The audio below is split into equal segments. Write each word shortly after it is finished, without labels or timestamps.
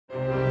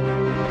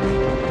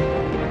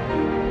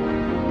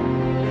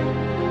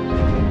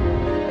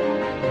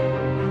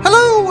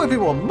Hello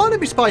everyone, my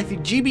name is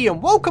PythonGB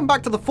and welcome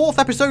back to the 4th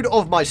episode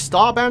of my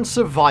Starbound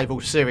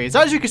Survival series.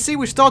 As you can see,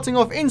 we're starting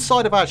off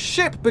inside of our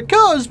ship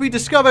because we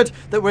discovered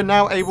that we're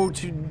now able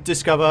to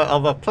discover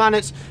other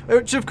planets,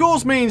 which of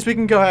course means we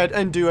can go ahead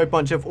and do a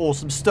bunch of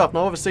awesome stuff.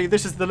 Now obviously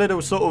this is the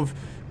little sort of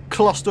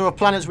cluster of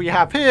planets we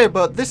have here,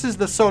 but this is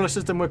the solar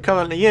system we're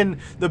currently in,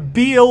 the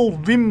BL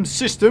Rim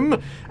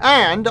system,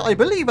 and I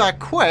believe our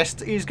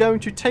quest is going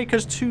to take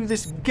us to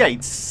this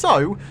gate.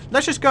 So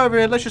let's just go over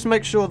here, let's just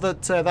make sure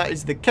that that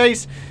is the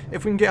case.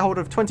 If we can get hold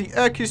of 20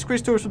 Urkis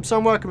crystals from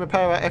somewhere, I can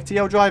repair our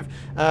FTL drive.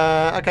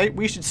 Okay,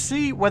 we should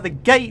see where the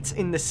gate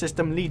in this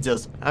system leads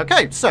us.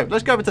 Okay, so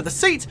let's go over to the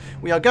seat.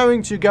 We are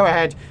going to go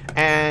ahead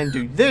and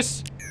do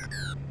this.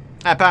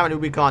 Apparently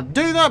we can't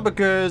do that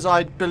because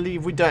I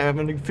believe we don't have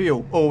any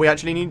fuel, or we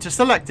actually need to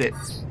select it.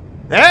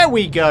 There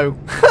we go.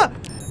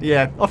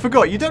 Yeah, I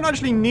forgot. You don't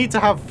actually need to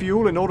have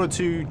fuel in order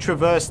to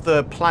traverse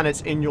the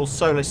planets in your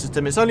solar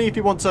system. It's only if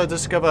you want to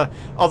discover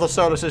other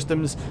solar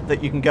systems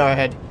that you can go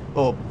ahead,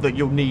 or that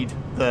you'll need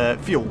the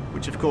fuel,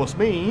 which of course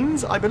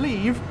means, I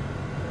think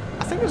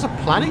there's a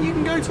planet you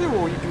can go to,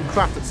 or you can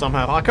craft it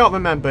somehow. I can't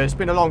remember. It's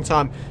been a long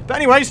time. But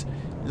anyways,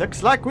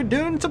 looks like we're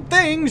doing some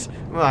things.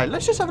 Right,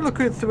 let's just have a look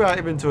through our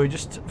inventory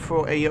just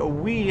for a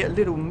wee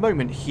little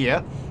moment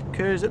here,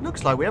 because it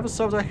looks like we have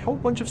ourselves a whole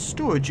bunch of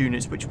storage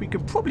units which we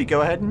could probably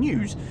go ahead and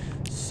use.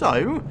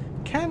 So,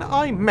 can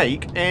I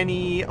make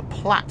any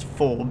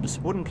platforms?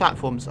 Wooden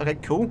platforms. Okay,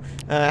 cool.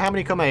 How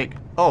many can I make?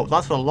 Oh,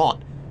 that's a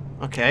lot.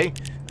 Okay.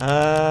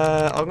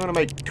 I'm going to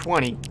make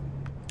 20.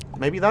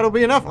 Maybe that'll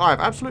be enough. I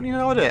have absolutely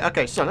no idea.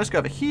 Okay, so let's go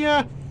over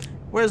here.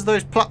 Where's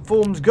those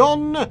platforms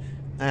gone?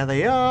 There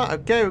they are.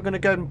 Okay, we're going to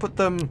go and put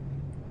them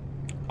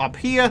up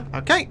here.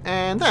 Okay,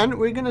 and then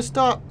we're going to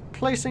start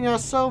placing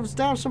ourselves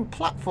down some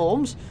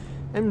platforms.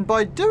 And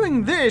by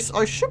doing this,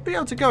 I should be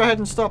able to go ahead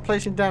and start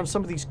placing down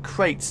some of these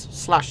crates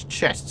slash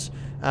chests.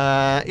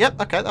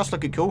 Yep, okay, that's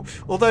looking cool.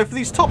 Although for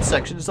these top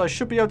sections, I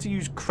should be able to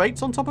use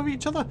crates on top of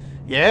each other.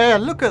 Yeah,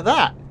 look at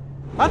that.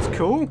 That's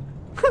cool.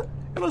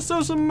 Got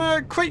ourselves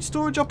some crate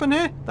storage up in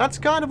here. That's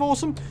kind of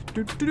awesome.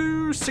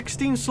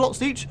 16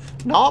 slots each.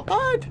 Not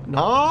bad.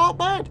 Not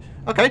bad.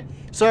 Okay,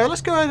 so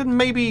let's go ahead and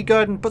maybe go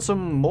ahead and put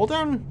some more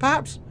down,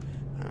 perhaps.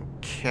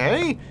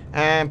 Okay,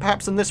 and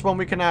perhaps in this one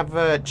we can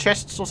have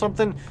chests or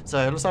something.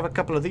 So let's have a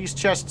couple of these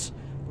chests,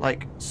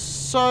 like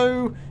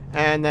so.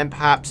 And then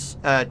perhaps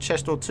a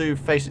chest or two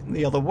facing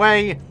the other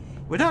way.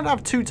 We don't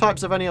have two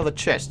types of any other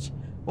chests.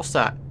 What's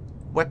that?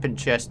 Weapon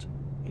chest.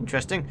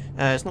 Interesting.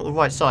 It's not the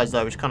right size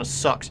though, which kind of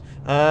sucks.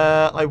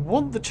 I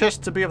want the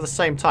chest to be of the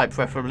same type,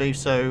 preferably,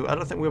 so I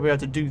don't think we'll be able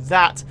to do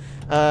that.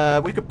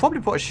 We could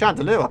probably put a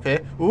chandelier up here.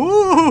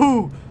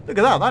 Ooh! Look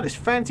at that. That is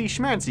fancy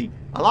schmancy.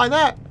 I like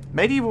that.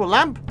 Medieval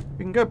lamp.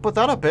 We can go put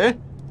that up here.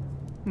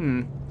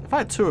 If I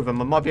had two of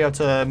them, I might be able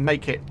to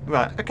make it.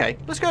 Right, okay.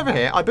 Let's go over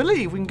here. I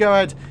believe we can go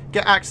ahead,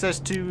 get access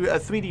to a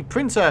 3D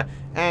printer,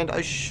 and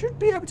I should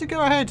be able to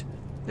go ahead.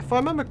 If I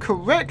remember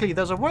correctly,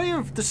 there's a way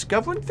of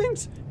discovering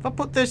things. If I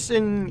put this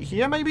in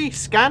here, maybe?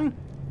 Scan?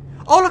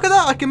 Oh, look at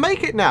that. I can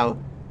make it now.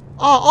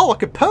 Oh, I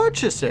could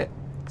purchase it.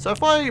 So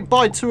if I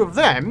buy two of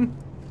them,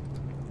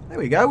 there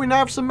we go. We now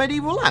have some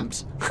medieval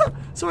lamps.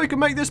 So we can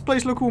make this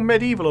place look all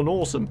medieval and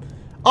awesome.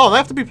 Oh, they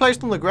have to be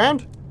placed on the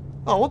ground?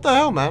 Oh, what the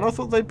hell, man? I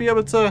thought they'd be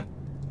able to...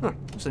 Huh,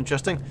 that's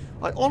interesting.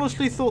 I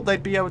honestly thought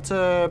they'd be able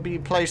to be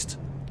placed,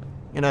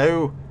 you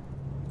know,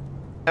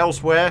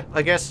 elsewhere,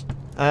 I guess.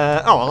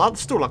 Oh, well, that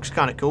still looks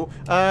kind of cool.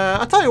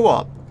 I'll tell you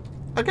what.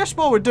 I guess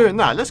while we're doing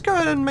that, let's go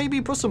ahead and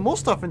maybe put some more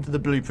stuff into the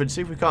blueprint,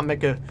 see if we can't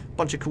make a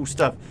bunch of cool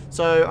stuff.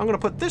 So I'm going to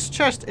put this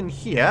chest in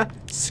here,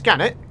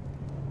 scan it.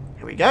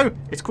 Here we go.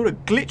 It's called a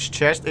glitch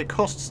chest. It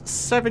costs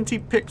 70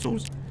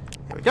 pixels.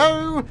 Here we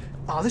go.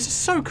 Oh, this is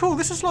so cool.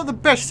 This is like the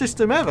best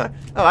system ever.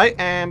 All right,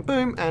 and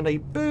boom, and a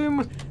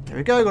boom. There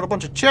we go. Got a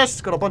bunch of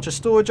chests, got a bunch of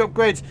storage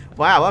upgrades.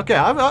 Wow, okay.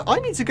 I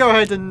need to go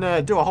ahead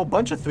and do a whole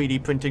bunch of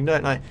 3D printing,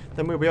 don't I?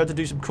 Then we'll be able to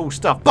do some cool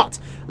stuff. But,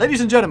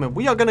 ladies and gentlemen,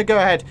 we are going to go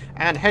ahead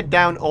and head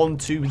down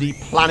onto the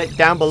planet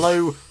down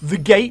below the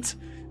gate,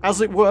 as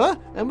it were,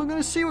 and we're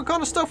going to see what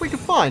kind of stuff we can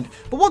find.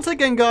 But once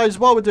again, guys,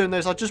 while we're doing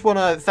this, I just want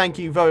to thank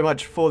you very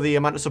much for the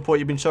amount of support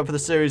you've been showing for the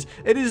series.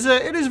 It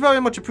is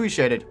very much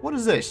appreciated. What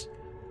is this?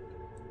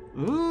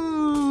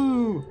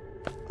 Ooh,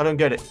 I don't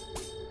get it.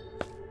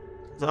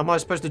 Am I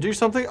supposed to do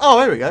something?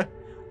 Oh, here we go.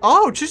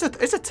 Oh, it's a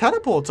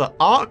teleporter.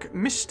 Ark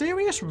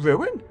Mysterious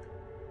Ruin?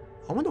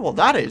 I wonder what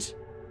that is.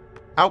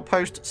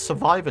 Outpost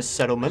Survivor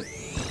Settlement.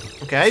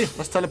 Okay,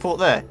 let's teleport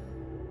there.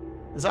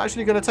 Is that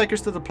actually going to take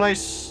us to the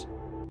place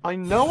I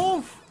know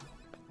of?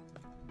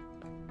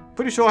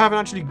 Pretty sure I haven't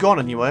actually gone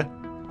anywhere.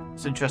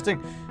 It's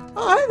interesting.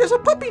 Oh, hey, there's a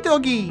puppy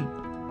doggy.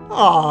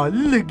 Oh,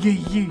 look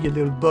at you, you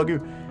little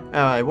bugger.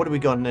 Alright, what do we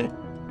got in there?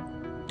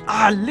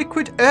 Ah,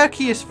 liquid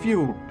Urkius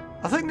fuel.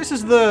 I think this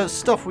is the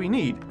stuff we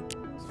need.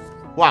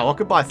 Wow, I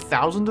could buy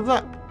 1,000 of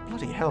that?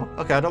 Bloody hell.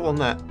 Okay, I don't want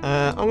that.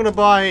 I'm going to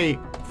buy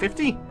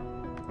 50? I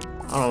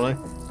don't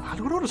know.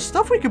 Look at all the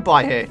stuff we could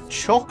buy here.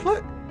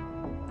 Chocolate?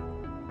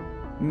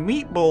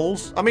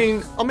 Meatballs? I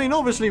mean,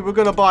 obviously we're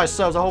going to buy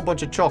ourselves a whole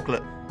bunch of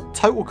chocolate.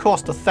 total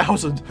cost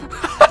 1,000.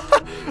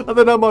 I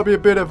think that might be a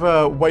bit of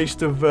a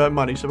waste of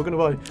money. So we're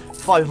going to buy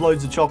 5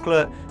 loads of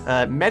chocolate.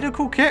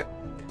 Medical kit.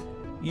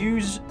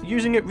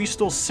 Using it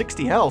restores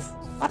 60 health.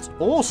 That's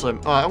awesome.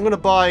 Alright, I'm going to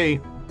buy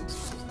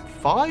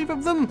 5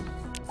 of them.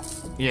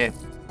 Yeah.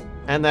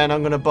 And then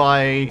I'm going to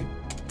buy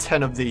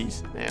 10 of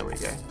these. There we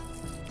go.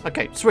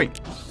 Okay,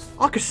 sweet.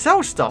 I could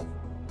sell stuff.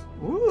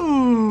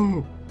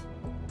 Ooh.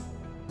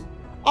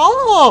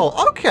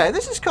 Oh, okay.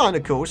 This is kind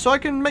of cool. So I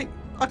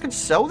can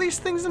sell these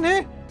things in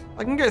here.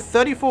 I can get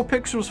 34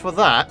 pixels for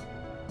that.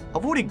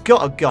 I've already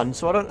got a gun,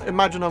 so I don't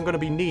imagine I'm going to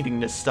be needing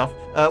this stuff.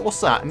 What's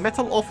that? A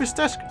metal office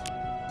desk?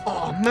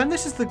 Oh, man,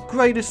 this is the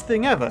greatest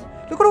thing ever.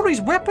 Look at all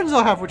these weapons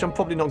I have, which I'm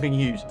probably not going to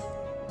use.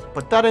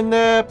 Put that in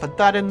there. Put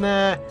that in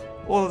there.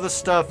 All of this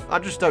stuff. I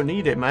just don't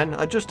need it, man.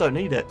 I just don't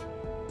need it.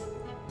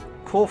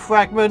 Core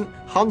fragment.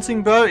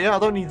 Hunting bow. Yeah, I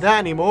don't need that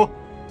anymore.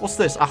 What's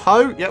this? A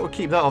hoe? Yeah, we'll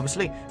keep that,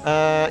 obviously.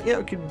 Yeah,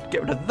 we can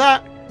get rid of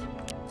that.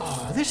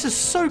 Oh, this is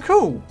so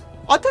cool.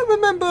 I don't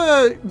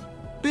remember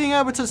being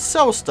able to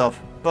sell stuff,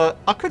 but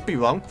I could be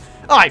wrong.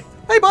 Alright.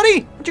 Hey,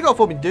 buddy. What you got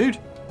for me, dude?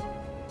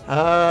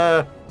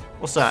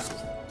 What's that?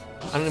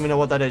 I don't even know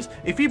what that is.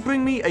 If you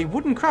bring me a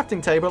wooden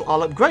crafting table,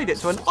 I'll upgrade it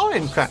to an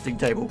iron crafting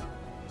table.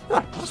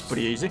 Ah, that's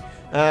pretty easy.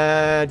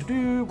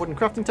 Wooden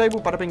crafting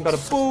table. Bada bing,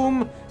 bada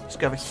boom. Let's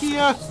go over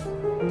here.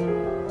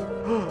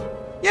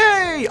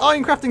 Yay!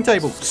 Iron crafting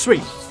table.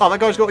 Sweet. Oh, that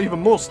guy's got even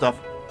more stuff.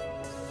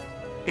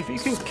 If you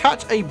can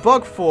catch a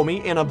bug for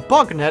me in a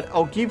bug net,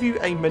 I'll give you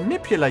a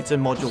manipulator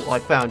module I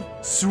found.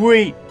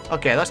 Sweet.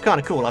 Okay, that's kind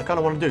of cool. I kind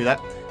of want to do that.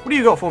 What do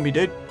you got for me,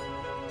 dude?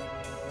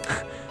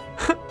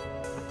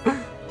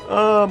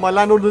 My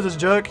landlord is a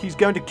jerk. He's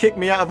going to kick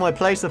me out of my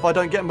place if I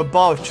don't get him a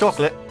bar of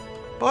chocolate.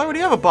 But I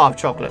already have a bar of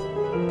chocolate.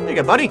 There you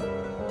go, buddy.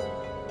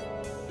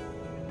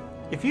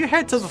 If you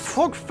head to the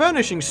frog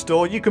furnishing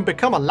store, you can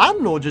become a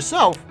landlord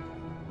yourself.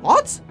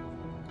 What?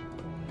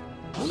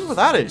 I wonder what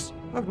that is.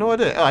 I have no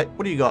idea. Alright,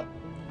 what do you got?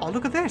 Oh,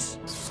 look at this.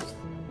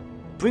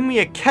 Bring me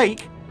a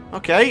cake.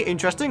 Okay,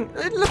 interesting.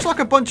 It looks like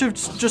a bunch of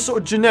just sort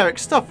of generic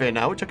stuff here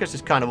now, which I guess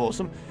is kind of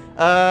awesome.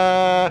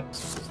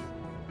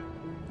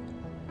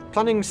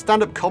 Planning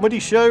stand-up comedy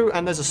show,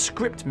 and there's a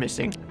script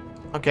missing.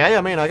 Okay,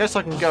 I mean, I guess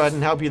I can go ahead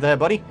and help you there,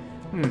 buddy.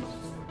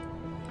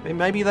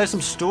 Maybe there's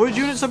some storage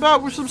units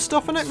about with some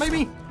stuff in it,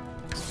 maybe?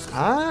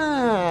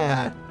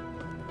 Ah.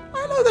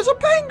 Hello, there's a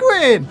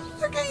penguin!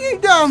 Look at you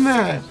down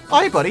there!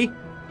 Hi, buddy.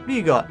 What do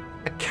you got?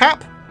 A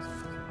cap?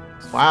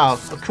 Wow,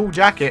 a cool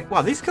jacket.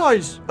 Wow, these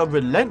guys are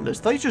relentless.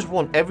 They just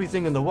want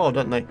everything in the world,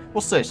 don't they?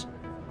 What's this?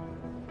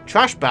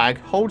 Trash bag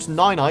holds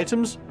 9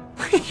 items.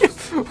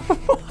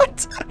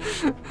 What?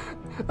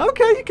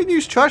 Okay, you can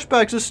use trash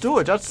bags as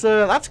storage.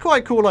 That's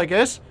quite cool, I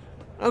guess.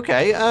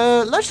 Okay,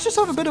 let's just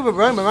have a bit of a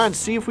roam around,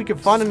 see if we can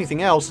find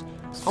anything else.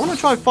 I want to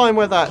try and find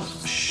where that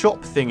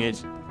shop thing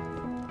is.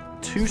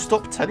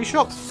 2-stop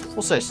teleshop?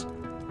 What's this?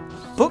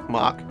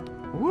 Bookmark.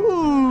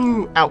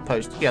 Woo!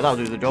 Outpost. Yeah, that'll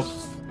do the job.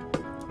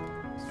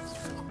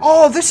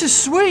 Oh, this is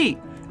sweet!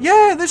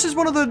 Yeah, this is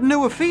one of the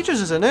newer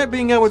features, isn't it?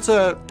 Being able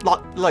to,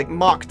 like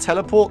mark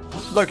teleport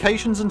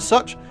locations and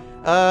such.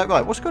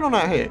 Right, what's going on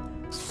out here?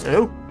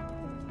 Oh.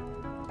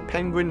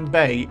 Penguin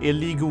Bay,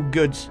 illegal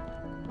goods.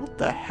 What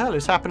the hell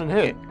is happening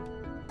here?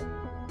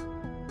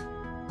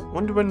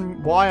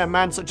 Wondering why a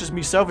man such as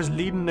myself is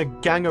leading a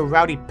gang of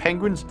rowdy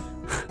penguins?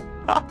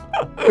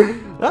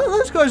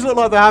 Those guys look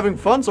like they're having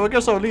fun, so I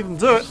guess I'll leave them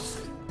to it.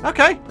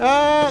 Okay,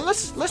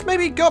 let's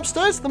maybe go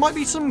upstairs. There might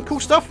be some cool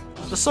stuff.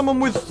 There's someone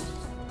with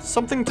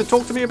something to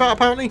talk to me about,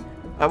 apparently.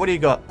 What do you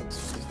got?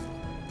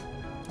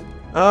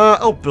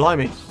 Oh,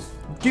 blimey.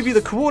 Give you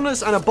the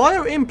coordinates and a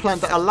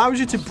bio-implant that allows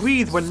you to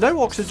breathe when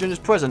no oxygen is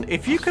present.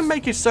 If you can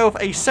make yourself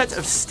a set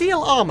of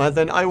steel armor,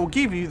 then I will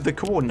give you the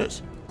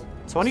coordinates.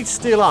 So I need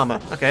steel armor.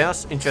 Okay,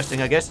 that's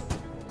interesting, I guess.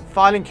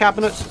 Filing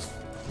cabinets.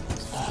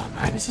 Oh,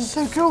 man, this is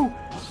so cool.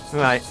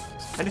 Right.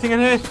 Anything in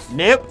here?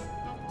 Nope.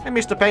 Hey,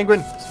 Mr.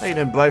 Penguin. How you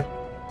doing, bro?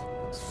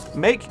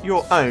 Make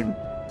your own.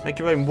 Make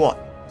your own what?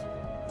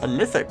 A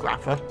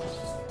lithographer?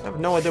 I have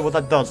no idea what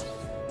that does.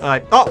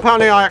 Alright. Oh,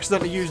 apparently I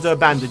accidentally used a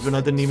bandage when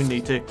I didn't even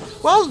need to.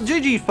 Well,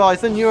 GG,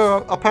 Python.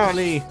 You're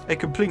apparently a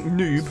complete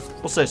noob.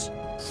 What's this?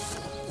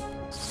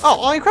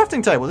 Oh, iron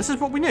crafting table. This is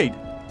what we need.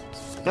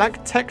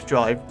 Blank tech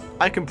drive.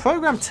 I can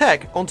program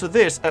tech onto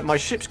this at my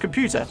ship's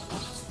computer.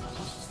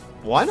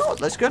 Why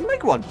not? Let's go and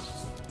make one.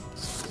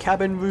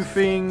 Cabin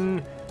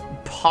roofing,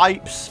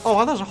 pipes.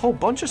 Oh, there's a whole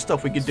bunch of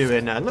stuff we could do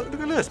here now. Look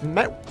at this.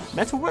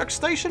 Metalwork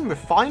station,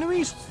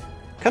 refineries.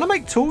 Can I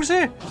make tools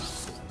here?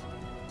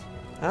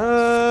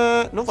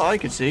 Not that I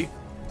could see.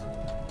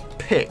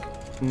 Pick.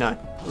 No,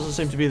 doesn't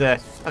seem to be there.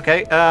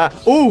 Okay,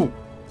 oh!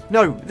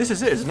 No, this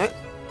is it, isn't it?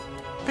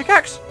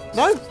 Pickaxe?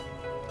 No?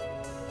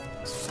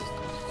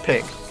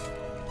 Pick.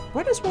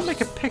 Where does one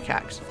make a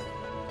pickaxe?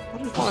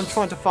 That is what I'm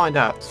trying to find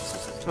out.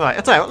 Right,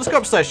 I'll tell you what, let's go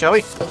upstairs, shall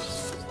we?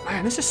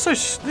 Man, this is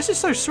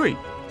so sweet.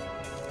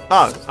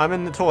 Oh, I'm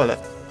in the toilet.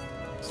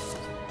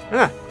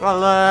 Yeah,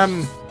 well, I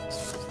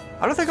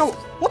don't think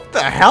what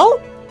the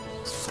hell?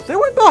 They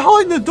went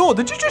behind the door.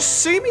 Did you just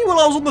see me while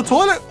I was on the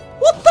toilet?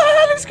 What the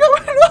hell is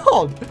going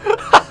on?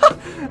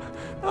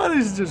 That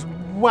is just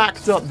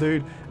whacked up,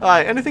 dude.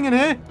 Alright, anything in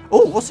here?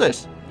 Oh, what's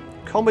this?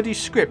 Comedy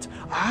script.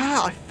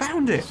 Ah, I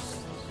found it.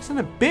 It's in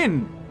a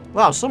bin.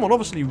 Wow, someone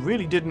obviously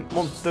really didn't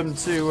want them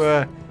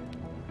to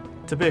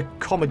be a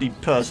comedy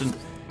person.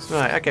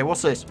 Right, okay,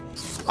 what's this?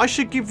 I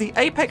should give the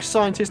Apex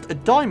scientist a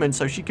diamond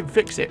so she can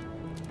fix it.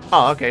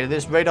 Oh, okay,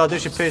 this radar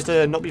dish appears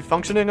to not be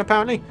functioning,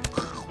 apparently.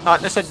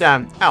 Alright, let's head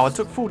down. Ow, I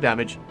took full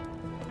damage.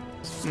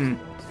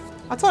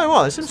 I'll tell you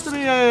what, it seems to be,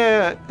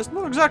 it's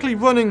not exactly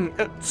running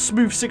at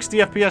smooth 60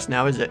 FPS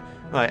now, is it?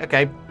 Right,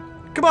 okay.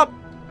 Come up!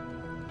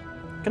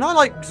 Can I,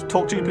 like,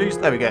 talk to you, please?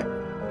 There we go.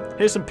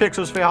 Here's some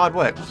pixels for your hard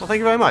work. Well, thank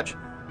you very much.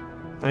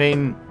 I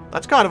mean,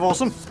 that's kind of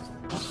awesome.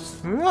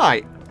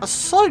 Right,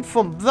 aside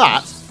from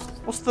that,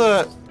 what's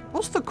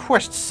the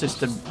quest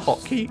system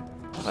hotkey?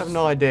 I have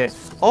no idea.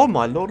 Oh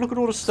my lord, look at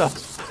all the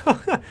stuff.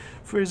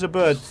 Freeze a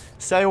bird.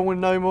 Sail with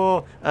no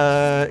more.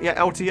 Yeah,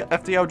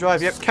 FTL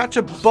drive. Yep. Catch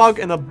a bug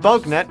in a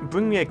bug net.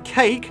 Bring me a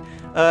cake.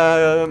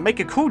 Make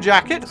a cool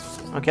jacket.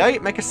 Okay.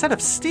 Make a set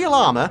of steel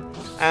armor.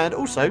 And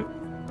also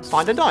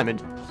find a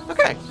diamond.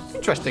 Okay.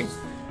 Interesting.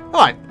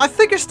 Alright. I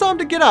think it's time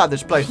to get out of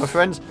this place, my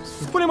friends.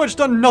 We've pretty much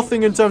done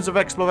nothing in terms of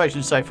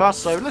exploration so far.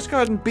 So let's go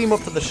ahead and beam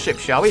up to the ship,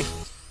 shall we?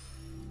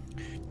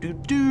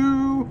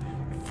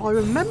 If I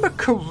remember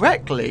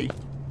correctly,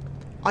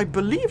 I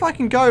believe I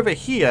can go over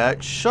here,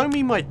 show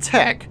me my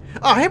tech.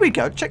 Oh, here we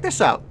go. Check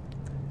this out.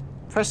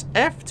 Press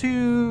F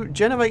to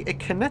generate a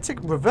kinetic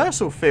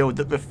reversal field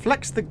that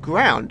reflects the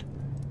ground.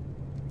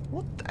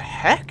 What the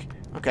heck?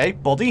 Okay,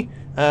 body.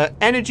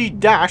 Energy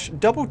dash.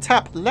 Double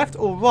tap left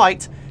or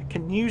right.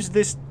 Can use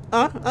this.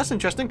 That's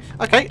interesting.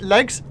 Okay,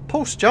 legs.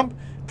 Pulse jump.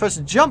 Press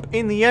jump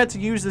in the air to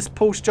use this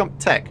pulse jump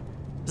tech.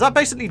 Is that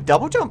basically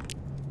double jump?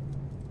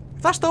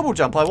 If that's double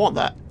jump, I want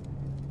that.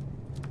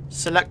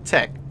 Select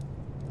tech.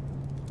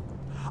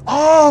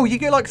 Oh, you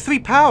get like 3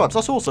 power-ups.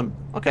 That's awesome.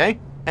 Okay.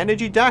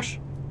 Energy dash.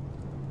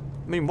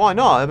 I mean, why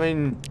not? I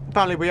mean,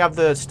 apparently we have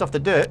the stuff to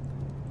do it.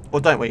 Or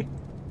don't we?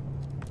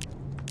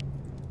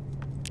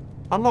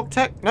 Unlock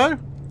tech? No?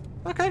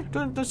 Okay.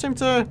 Don't seem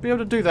to be able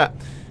to do that.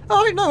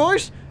 Alright, no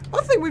worries.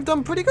 I think we've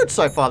done pretty good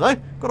so far, though.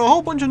 Got a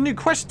whole bunch of new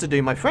quests to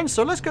do, my friends.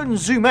 So let's go and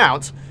zoom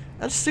out.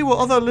 Let's see what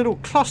other little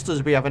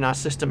clusters we have in our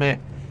system here.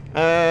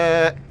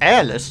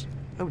 Airless.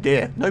 Oh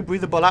dear. No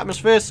breathable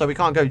atmosphere, so we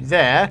can't go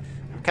there.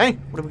 Okay,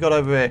 what have we got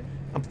over here?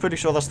 I'm pretty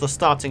sure that's the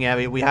starting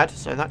area we had,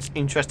 so that's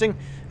interesting.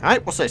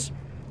 Alright, what's this?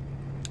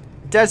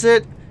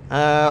 Desert,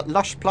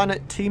 lush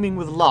planet teeming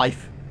with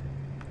life.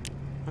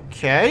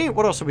 Okay,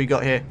 what else have we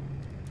got here?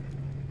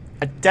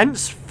 A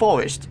dense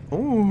forest.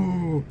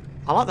 Ooh,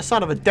 I like the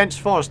sound of a dense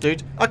forest,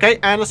 dude. Okay,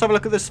 and let's have a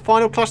look at this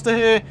final cluster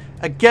here.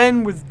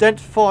 Again with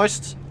dense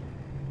forests.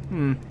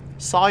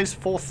 Size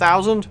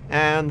 4,000,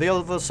 and the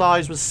other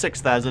size was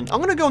 6,000. I'm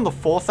going to go on the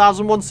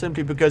 4,000 one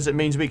simply because it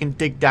means we can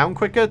dig down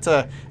quicker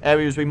to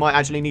areas we might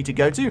actually need to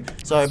go to.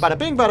 So, bada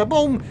bing, bada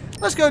boom.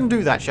 Let's go and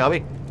do that, shall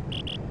we?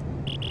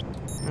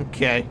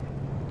 Okay.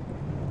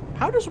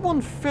 How does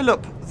one fill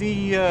up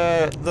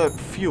the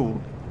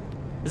fuel?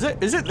 Is it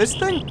this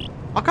thing?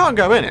 I can't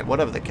go in it,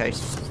 whatever the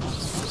case.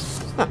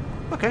 Huh,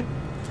 okay.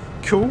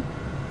 Cool.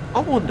 I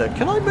wonder,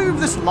 can I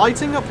move this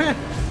lighting up here?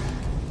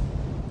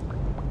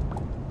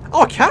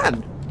 Oh, I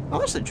can! Oh,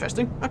 that's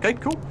interesting. Okay,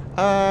 cool.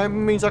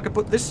 Means I could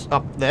put this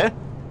up there.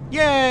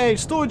 Yay!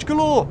 Storage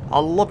galore! I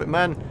love it,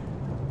 man.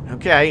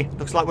 Okay,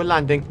 looks like we're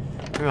landing.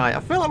 Alright, I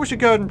feel like we should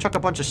go ahead and chuck a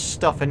bunch of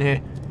stuff in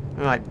here.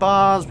 Alright,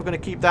 bars, we're going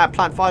to keep that.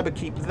 Plant fiber,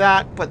 keep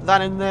that. Put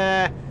that in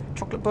there.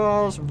 Chocolate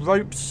bars,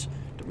 ropes.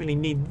 Don't really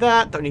need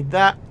that. Don't need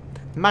that.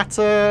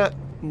 Matter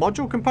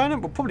module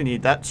component, we'll probably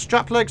need that.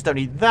 Strap legs, don't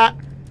need that.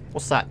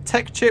 What's that?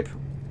 Tech chip.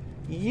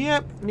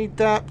 Yep, need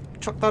that.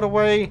 Chuck that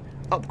away.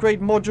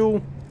 Upgrade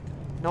module.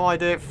 No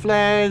idea.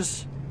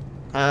 Flares.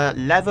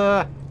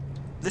 Leather.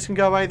 This can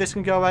go away. This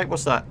can go away.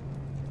 What's that?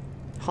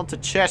 Hunter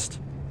chest.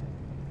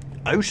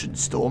 Ocean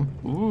storm.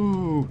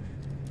 Ooh.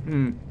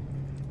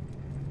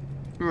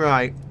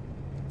 Right.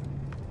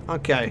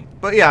 Okay.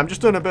 But yeah, I'm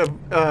just doing a bit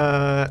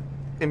of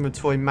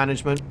inventory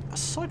management.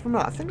 Aside from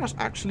that, I think that's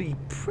actually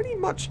pretty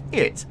much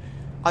it.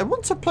 I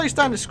want to place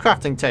down this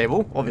crafting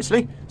table,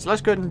 obviously. So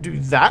let's go ahead and do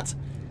that.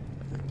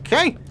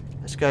 Okay.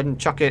 Let's go ahead and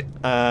chuck it.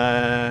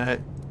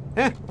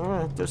 Yeah,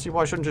 don't see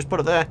why I shouldn't just put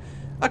it there.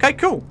 Okay,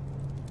 cool.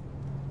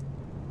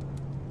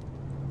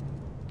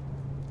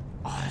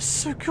 Oh, that's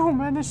so cool,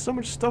 man. There's so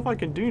much stuff I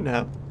can do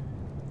now.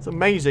 It's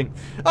amazing.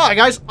 Alright,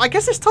 guys. I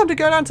guess it's time to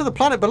go down to the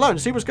planet below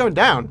and see what's going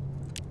down.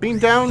 Beam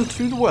down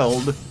to the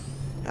world.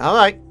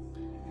 Alright.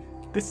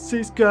 This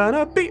is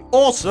gonna be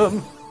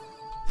awesome.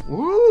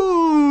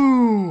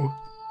 Woo!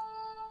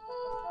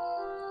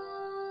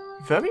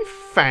 Very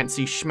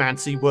fancy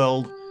schmancy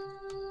world.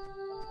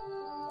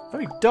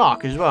 Very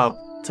dark as well.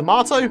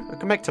 Tomato? I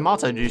can make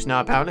tomato juice now,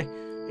 apparently.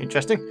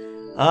 Interesting.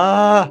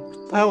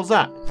 What the hell's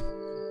that?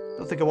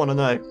 Don't think I want to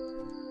know.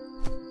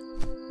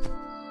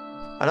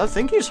 I don't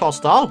think he's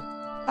hostile.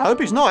 I hope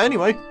he's not,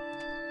 anyway.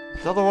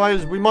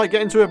 Otherwise, we might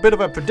get into a bit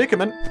of a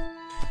predicament.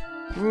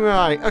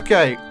 Right,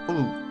 okay.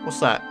 Ooh, what's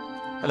that?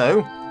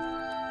 Hello.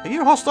 Are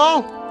you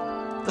hostile?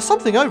 There's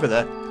something over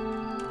there.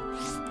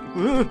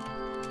 Ugh.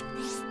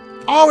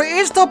 Oh, it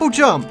is double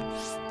jump.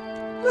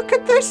 Look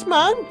at this,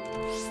 man.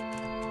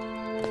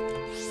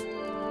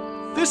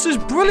 This is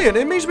brilliant.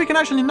 It means we can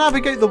actually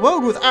navigate the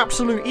world with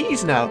absolute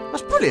ease now.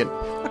 That's brilliant.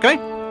 Okay.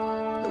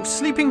 Little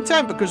sleeping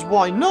tent, because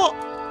why not?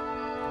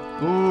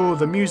 Ooh,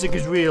 the music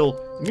is real.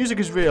 The music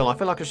is real. I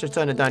feel like I should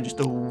turn it down just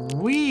a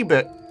wee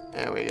bit.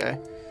 There we go.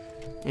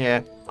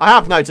 Yeah. I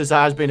have noticed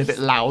that has been a bit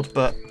loud,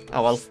 but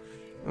oh well.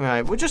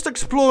 Right, we're just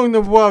exploring the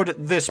world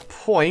at this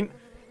point.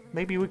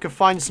 Maybe we could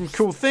find some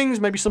cool things.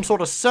 Maybe some sort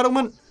of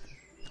settlement.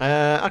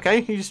 Okay,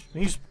 he's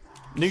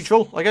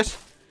neutral, I guess.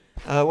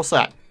 What's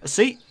that? A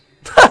seat?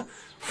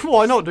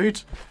 Why not,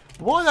 dude?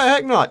 Why the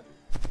heck not?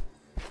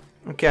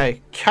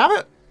 Okay,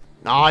 carrot?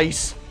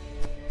 Nice.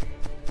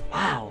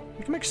 Wow,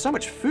 you can make so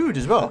much food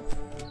as well.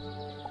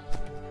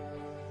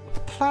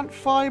 Plant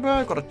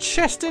fiber, got a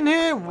chest in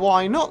here.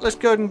 Why not? Let's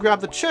go ahead and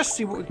grab the chest,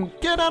 see what we can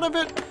get out of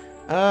it.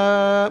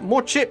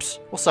 More chips.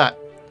 What's that?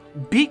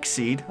 Beak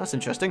seed. That's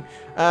interesting.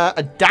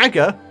 A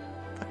dagger.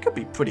 That could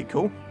be pretty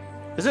cool.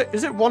 Is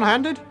it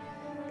one-handed?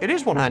 It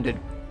is one-handed.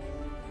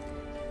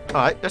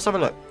 Alright, let's have a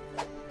look.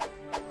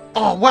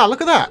 Oh, wow,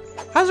 look at that.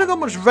 Hasn't got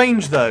much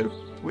range, though,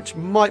 which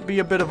might be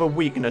a bit of a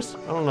weakness.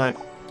 I don't know.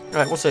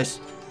 Alright, what's this?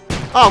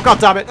 Oh, god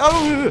damn it.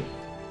 Oh!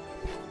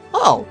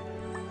 Oh.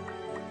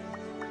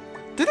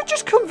 Did it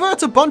just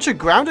convert a bunch of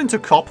ground into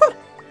copper?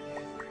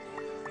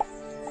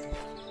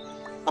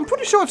 I'm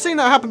pretty sure I've seen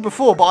that happen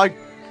before, but I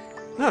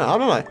don't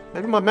know.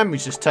 Maybe my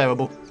memory's just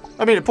terrible.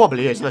 I mean, it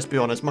probably is, let's be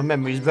honest. My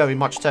memory is very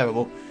much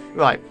terrible.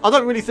 Right, I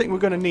don't really think we're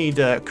going to need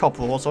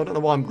copper ore, so I don't know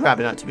why I'm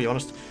grabbing that, to be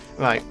honest.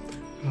 Right.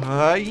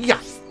 Yeah.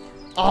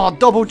 Oh,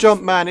 double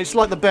jump, man. It's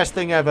like the best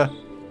thing ever.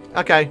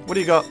 Okay, what do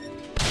you got?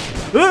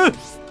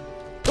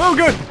 Oh,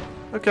 good.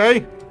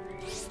 Okay.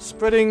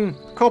 Spreading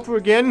copper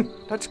again.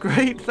 That's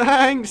great,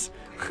 thanks.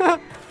 What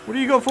do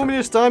you got for me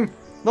this time?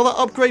 Another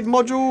upgrade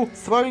module,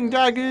 throwing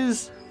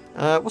daggers.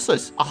 What's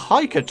this? A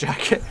hiker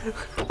jacket.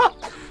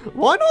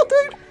 Why not,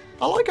 dude?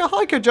 I like a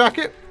hiker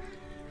jacket.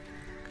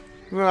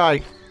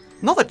 Right.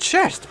 Another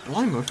chest.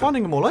 Blimey, we're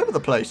finding them all over the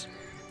place.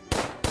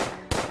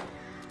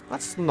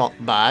 That's not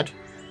bad.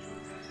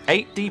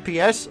 8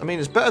 DPS. I mean,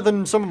 it's better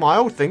than some of my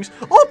old things.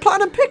 Oh,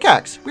 platinum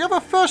pickaxe. We have our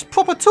first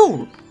proper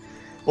tool.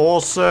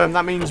 Awesome.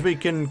 That means we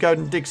can go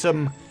and dig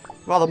some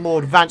rather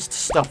more advanced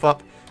stuff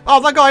up. Oh,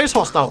 that guy is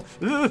hostile.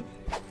 Ugh.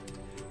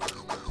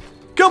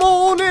 Come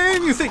on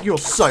in. You think you're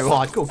so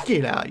hardcore.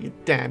 Get out, you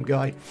damn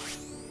guy.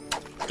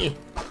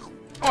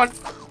 On.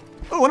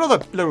 Oh,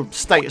 another little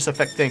status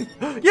effect thing.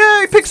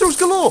 Yay, pixels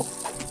galore.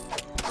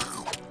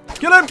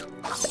 Get him.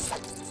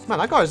 Man,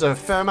 that guy has a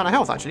fair amount of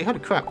health, actually. Holy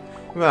crap.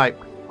 Right.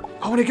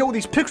 I want to get all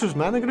these pixels,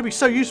 man. They're going to be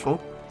so useful.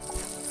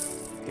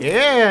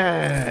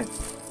 Yeah.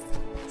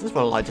 This is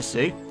what I like to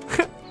see.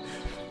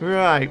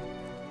 Right.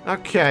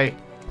 Okay.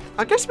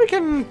 I guess we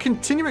can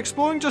continue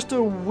exploring just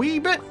a wee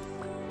bit.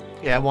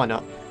 Yeah, why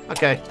not?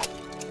 Okay.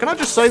 Can I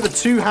just say the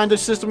two-handed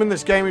system in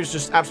this game is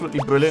just absolutely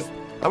brilliant?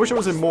 I wish it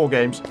was in more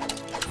games.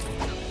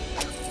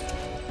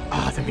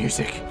 Ah, the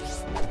music.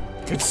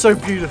 It's so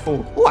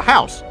beautiful. Oh, a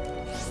house.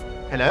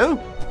 Hello?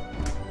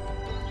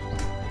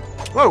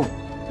 Whoa.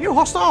 Are you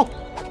hostile?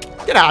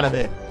 Get out of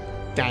there.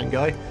 Dang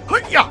guy.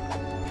 Hi-ya!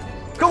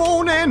 Come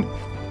on in.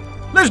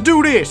 Let's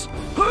do this.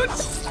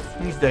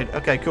 He's dead.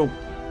 Okay, cool.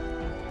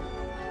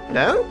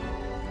 Hello?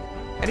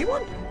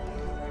 Anyone?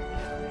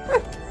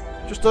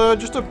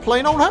 Just a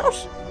plain old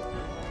house?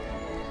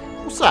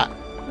 What's that?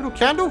 Little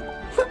candle?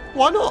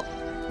 Why not?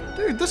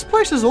 Dude, this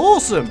place is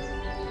awesome.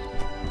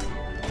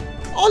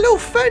 Oh, little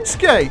fence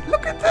gate.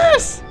 Look at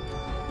this.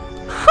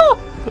 I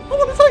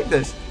want to take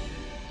this.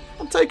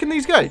 I'm taking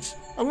these gates.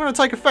 I'm going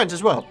to take a fence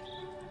as well.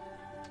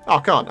 Oh, I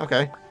can't.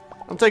 Okay.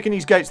 I'm taking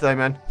these gates though,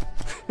 man.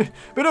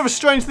 Bit of a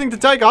strange thing to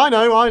take. I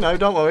know.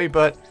 Don't worry.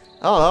 But,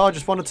 oh, I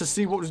just wanted to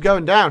see what was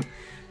going down.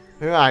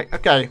 Right.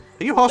 Okay.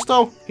 Are you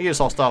hostile? He is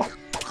hostile.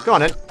 Go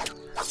on then.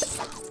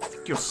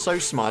 You're so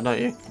smart, don't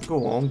you?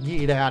 Go on.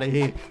 Get out of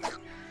here.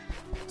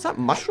 Is that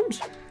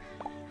mushrooms?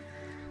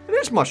 It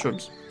is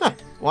mushrooms. Huh.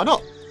 Why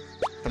not?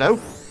 Hello?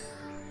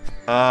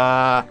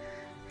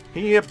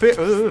 Here,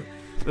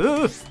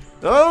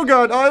 oh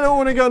god, I don't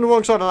want to go on the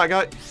wrong side of that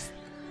guy.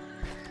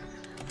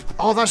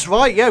 Oh, that's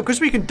right, yeah, because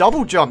we can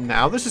double jump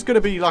now. This is going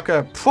to be like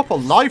a proper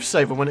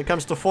lifesaver when it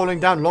comes to falling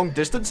down long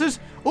distances.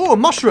 Oh, a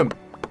mushroom.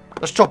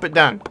 Let's chop it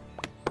down.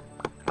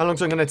 How long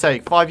is it going to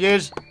take? 5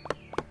 years?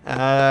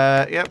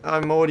 Yep,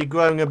 I'm already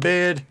growing a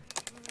beard.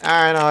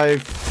 And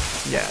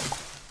yeah.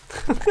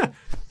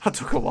 That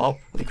took a while.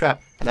 Holy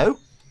crap. Hello?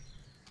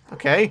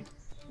 Okay.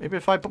 Maybe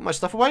if I put my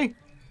stuff away?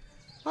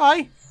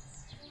 Hi.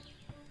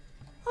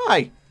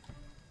 Hi.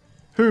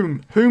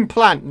 Whom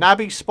plant?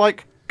 Nabby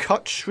spike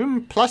cut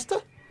shroom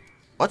plaster?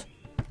 What?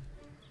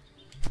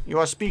 You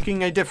are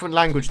speaking a different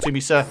language to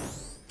me, sir.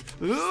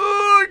 Leg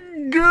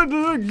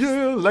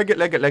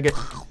it.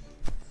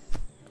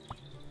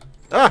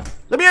 Ah,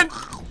 let me in.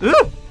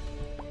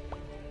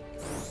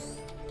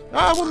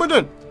 Ah, what am I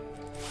doing?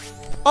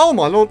 Oh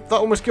my lord, that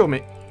almost killed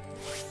me.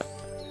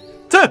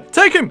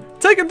 Take him!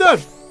 Take him down!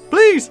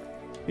 Please!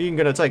 He ain't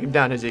gonna take him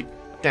down, is he?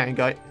 Dang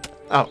guy.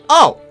 Oh.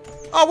 Oh!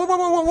 Oh, whoa, whoa,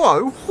 whoa, whoa,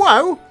 whoa!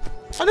 Whoa!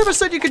 I never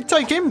said you could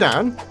take him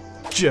down.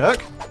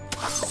 Jerk.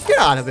 Get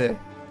out of here.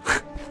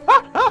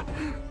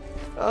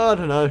 I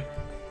don't know.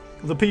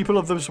 The people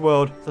of this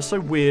world. They're so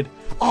weird.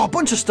 Oh, a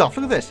bunch of stuff.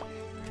 Look at this.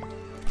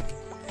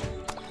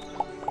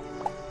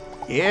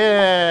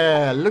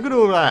 Yeah. Look at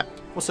all that.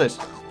 What's this?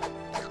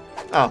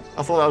 Oh,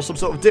 I thought that was some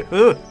sort of dip.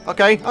 Ugh.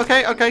 Okay,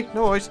 okay, okay.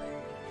 No worries.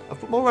 I've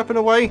put my weapon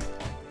away.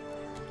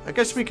 I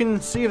guess we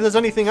can see if there's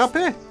anything up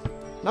here.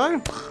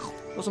 No?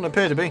 Doesn't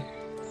appear to be.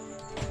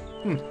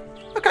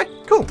 Okay,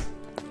 cool.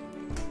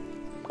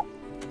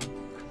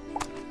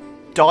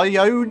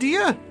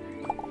 Diodia?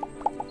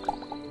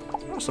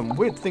 There are some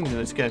weird things in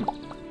this game.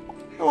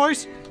 No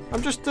worries.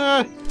 I'm just,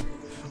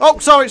 Oh,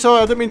 sorry,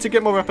 I didn't mean to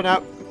get my weapon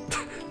out.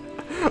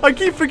 I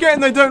keep forgetting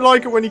they don't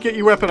like it when you get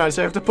your weapon out,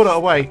 so you have to put it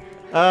away.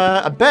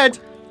 A bed.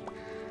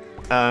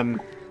 I'm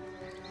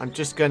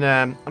just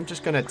gonna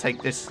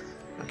take this.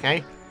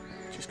 Okay?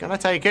 Just gonna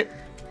take it.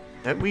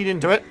 Don't read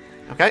into it.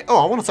 Okay. Oh,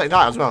 I want to take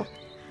that as well.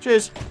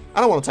 Cheers.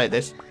 I don't want to take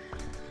this.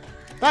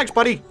 Thanks,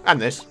 buddy. And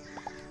this.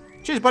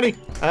 Cheers, buddy.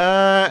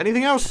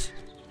 Anything else?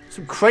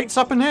 Some crates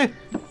up in here?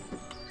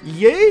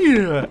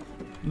 Yeah!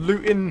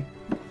 Looting.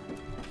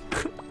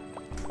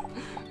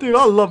 Dude,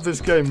 I love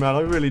this game, man.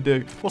 I really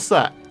do. What's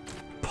that?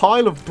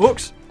 Pile of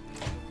books?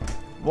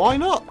 Why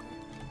not?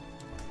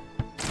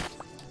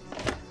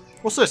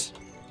 What's this?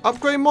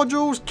 Upgrade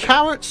modules,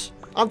 carrots.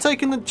 I'm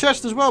taking the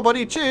chest as well,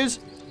 buddy. Cheers.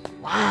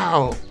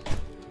 Wow.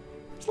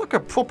 It's like a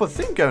proper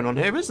thing going on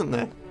here, isn't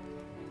there?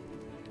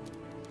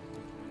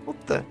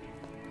 What the?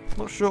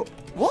 Not sure.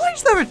 Why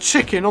is there a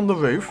chicken on the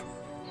roof?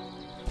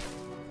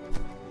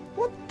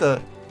 What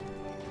the?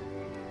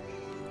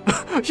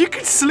 You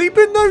can sleep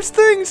in those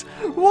things?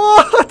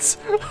 What?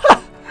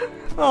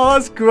 Oh,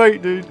 that's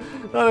great, dude.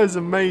 That is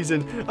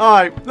amazing.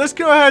 Alright, let's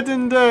go ahead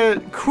and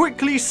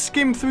quickly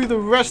skim through the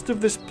rest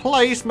of this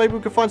place. Maybe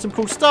we can find some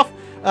cool stuff.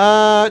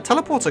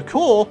 Teleporter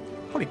core?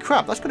 Holy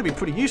crap, that's going to be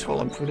pretty useful,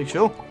 I'm pretty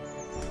sure.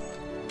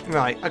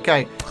 Right,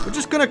 okay. We're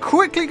just going to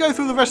quickly go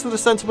through the rest of the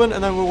sentiment,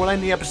 and then we'll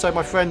end the episode,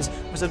 my friends,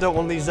 because I don't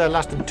want these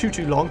lasting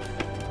too long.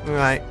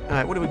 Alright,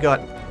 what do we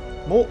got?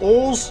 More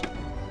ores?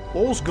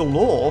 Ores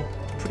galore,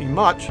 pretty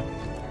much.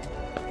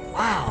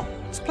 Wow,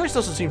 this place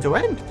doesn't seem to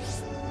end.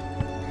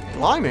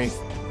 Blimey.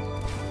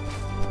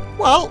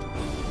 Well,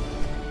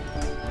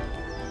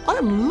 I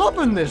am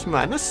loving this,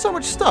 man. There's so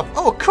much stuff.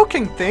 Oh, a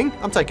cooking thing.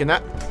 I'm taking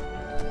that.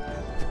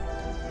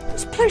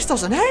 This place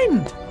doesn't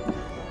end.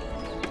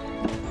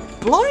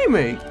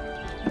 Blimey.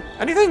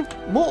 Anything?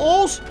 More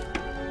ores?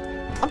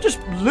 I'm just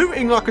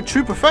looting like a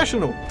true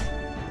professional.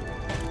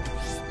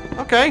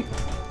 Okay.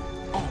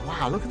 Oh,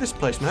 wow. Look at this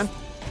place, man.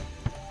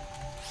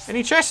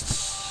 Any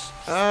chests?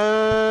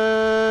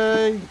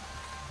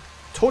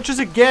 Torches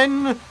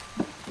again.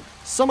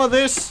 Some of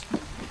this.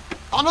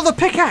 Another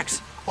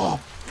pickaxe. Oh,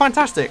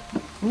 fantastic.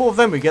 The more of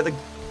them we get, the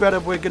better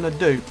we're going to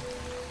do.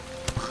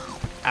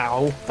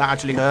 Ow. That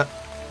actually hurt.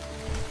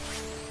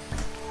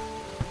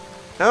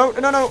 No,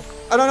 no, no.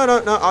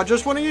 Oh, no. I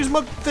just want to use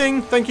my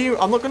thing. Thank you.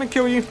 I'm not going to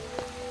kill you.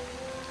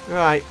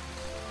 Right.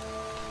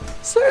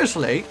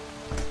 Seriously?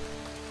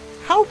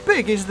 How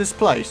big is this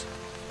place?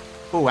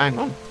 Oh, hang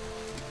on.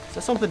 Is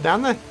there something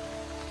down there?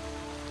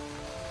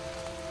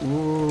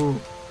 Ooh.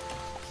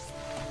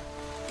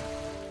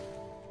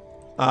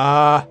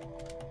 I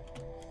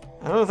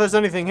don't know if there's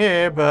anything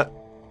here, but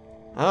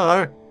I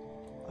don't know.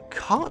 I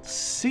can't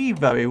see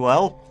very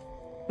well.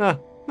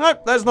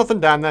 Nope, there's nothing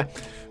down there.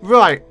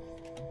 Right.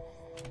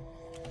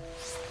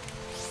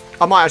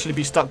 I might actually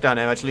be stuck down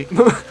there, actually.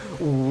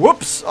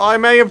 Whoops, I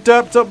may have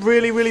derped up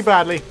really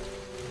badly.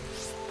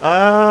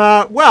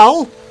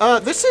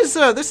 This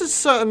is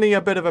certainly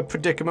a bit of a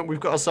predicament we've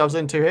got ourselves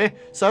into here.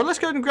 So let's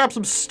go ahead and grab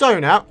some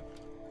stone out.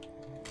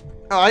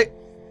 Alright.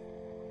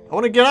 I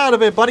want to get out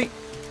of here, buddy.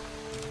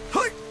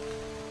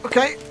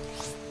 Okay.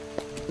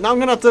 Now I'm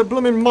going to have to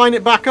blooming mine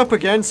it back up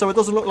again so it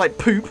doesn't look like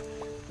poop.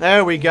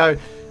 There we go.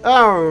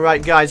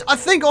 Alright, guys. I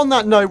think on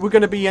that note, we're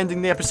going to be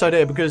ending the episode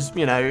here because,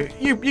 you know,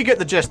 you get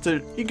the gist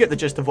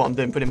of what I'm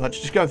doing pretty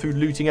much. Just going through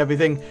looting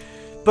everything.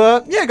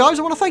 But, yeah, guys,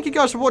 I want to thank you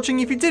guys for watching.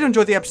 If you did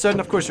enjoy the episode, and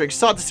of course you're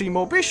excited to see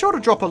more, be sure to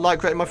drop a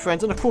like rating, my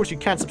friends. And, of course, you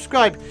can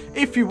subscribe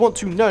if you want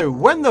to know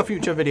when the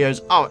future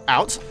videos are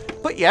out.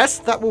 But, yes,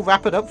 that will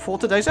wrap it up for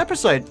today's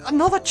episode.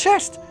 Another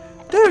chest.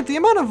 Dude, the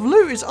amount of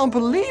loot is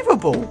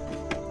unbelievable.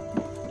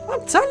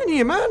 I'm telling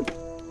you, man.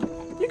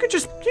 You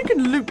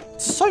can loot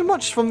so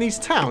much from these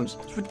towns.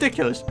 It's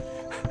ridiculous.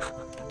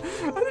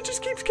 And it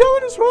just keeps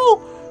going as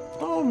well.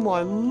 Oh,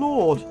 my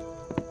lord.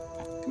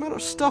 The amount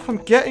of stuff I'm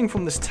getting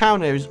from this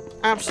town here is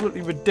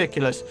absolutely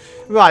ridiculous.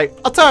 Right,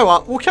 I'll tell you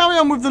what, we'll carry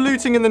on with the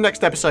looting in the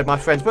next episode, my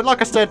friends. But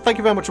like I said, thank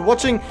you very much for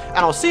watching, and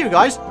I'll see you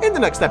guys in the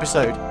next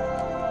episode.